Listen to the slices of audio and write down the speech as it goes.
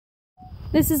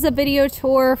This is a video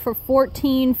tour for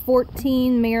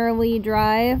 1414 Marilee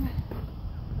Drive.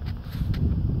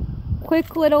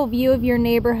 Quick little view of your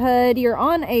neighborhood. You're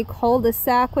on a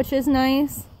cul-de-sac, which is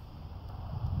nice.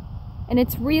 And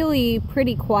it's really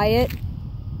pretty quiet.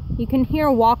 You can hear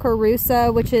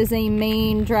Wakarusa, which is a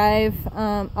main drive,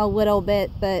 a little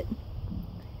bit, but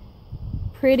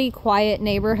pretty quiet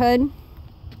neighborhood.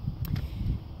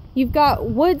 You've got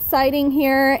wood siding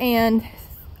here and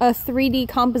a 3D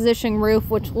composition roof,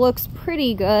 which looks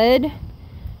pretty good.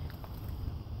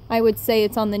 I would say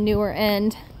it's on the newer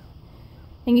end.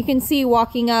 And you can see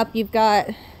walking up, you've got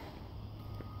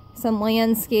some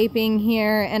landscaping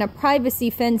here and a privacy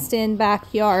fenced in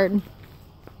backyard.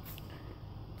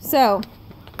 So,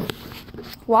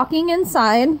 walking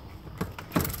inside,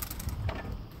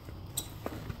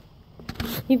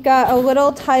 you've got a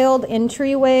little tiled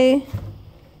entryway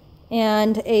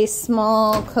and a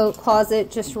small coat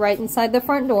closet just right inside the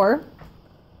front door.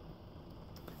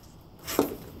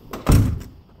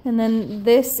 And then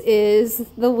this is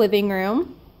the living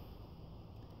room.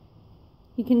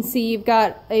 You can see you've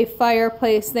got a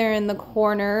fireplace there in the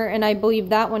corner, and I believe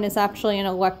that one is actually an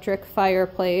electric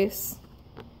fireplace.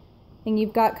 And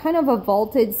you've got kind of a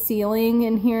vaulted ceiling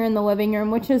in here in the living room,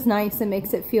 which is nice and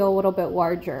makes it feel a little bit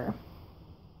larger.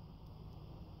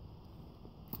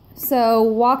 So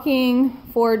walking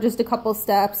forward just a couple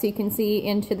steps, you can see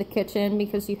into the kitchen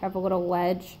because you have a little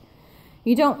ledge.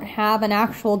 You don't have an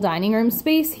actual dining room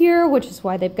space here, which is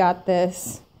why they've got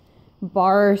this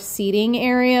bar seating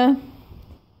area.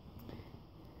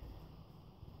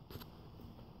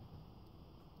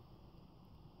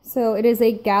 So it is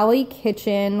a galley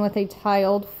kitchen with a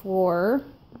tiled floor,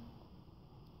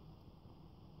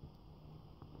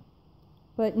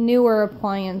 but newer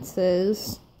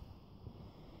appliances.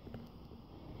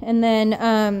 And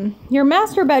then your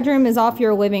master bedroom is off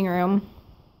your living room.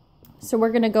 So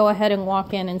we're going to go ahead and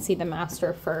walk in and see the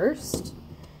master first.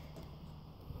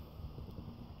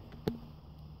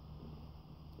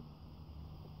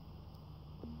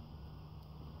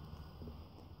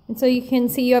 And so you can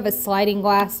see you have a sliding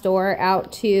glass door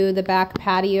out to the back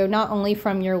patio, not only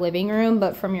from your living room,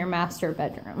 but from your master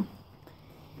bedroom.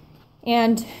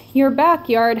 And your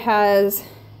backyard has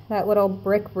that little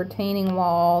brick retaining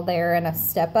wall there and a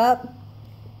step up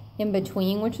in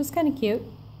between, which is kind of cute.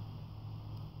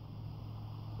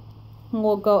 And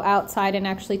we'll go outside and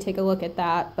actually take a look at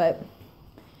that. But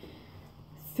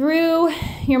through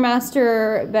your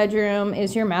master bedroom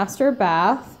is your master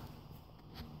bath.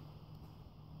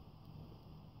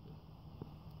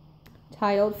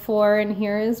 Tiled floor in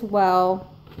here as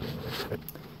well.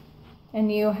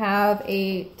 And you have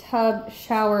a tub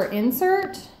shower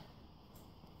insert.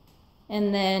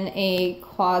 And then a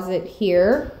closet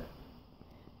here.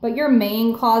 But your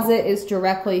main closet is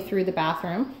directly through the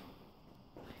bathroom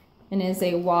and is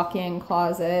a walk-in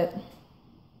closet.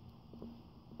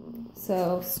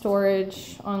 So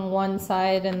storage on one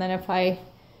side, and then if I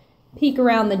peek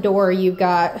around the door, you've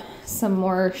got some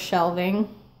more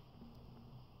shelving.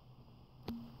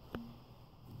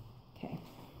 Okay.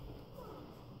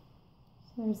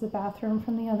 So there's the bathroom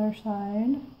from the other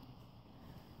side.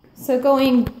 So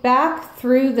going back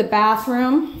through the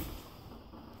bathroom,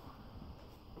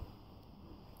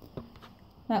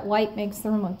 that light makes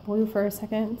the room look blue for a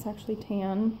second. It's actually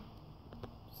tan.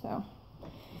 So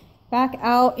back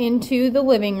out into the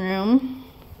living room.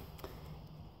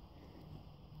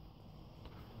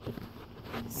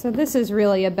 So this is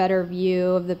really a better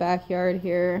view of the backyard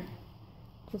here.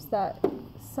 Just that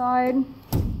side.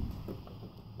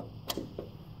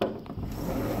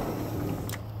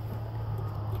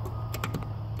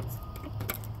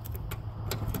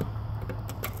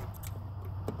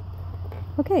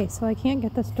 Okay, so I can't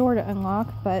get this door to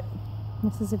unlock, but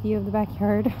this is a view of the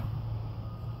backyard.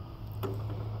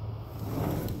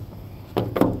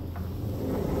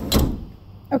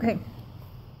 Okay,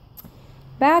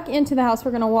 back into the house.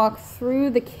 We're going to walk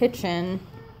through the kitchen.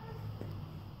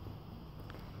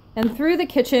 And through the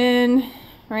kitchen,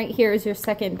 right here is your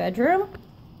second bedroom.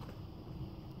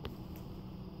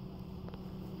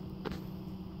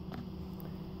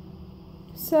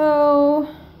 So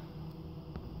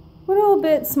a little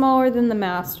bit smaller than the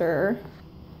master.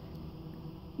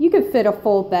 You could fit a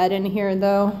full bed in here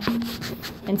though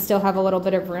and still have a little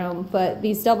bit of room, but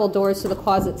these double doors to the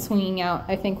closet swinging out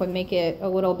I think would make it a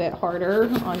little bit harder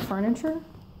on furniture.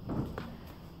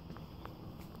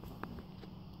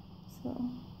 So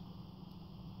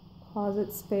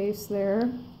closet space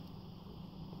there.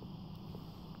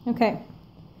 Okay,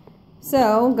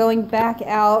 so going back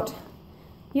out,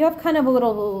 you have kind of a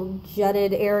little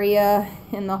jutted area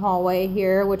in the hallway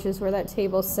here, which is where that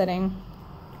table's sitting.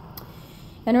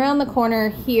 And around the corner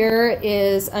here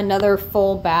is another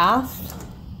full bath.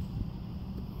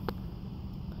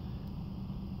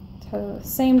 So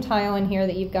same tile in here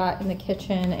that you've got in the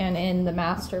kitchen and in the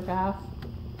master bath.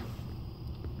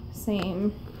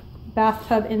 Same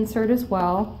bathtub insert as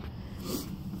well.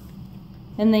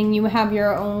 And then you have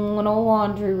your own little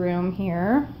laundry room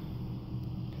here.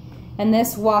 And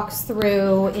this walks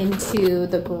through into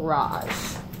the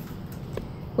garage,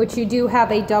 which you do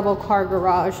have a double car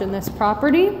garage in this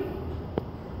property.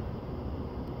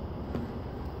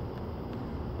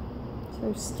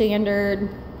 So standard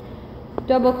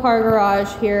double car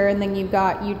garage here, and then you've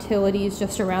got utilities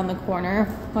just around the corner,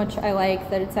 which I like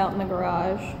that it's out in the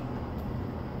garage.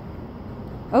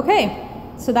 Okay,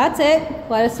 so that's it.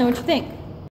 Let us know what you think.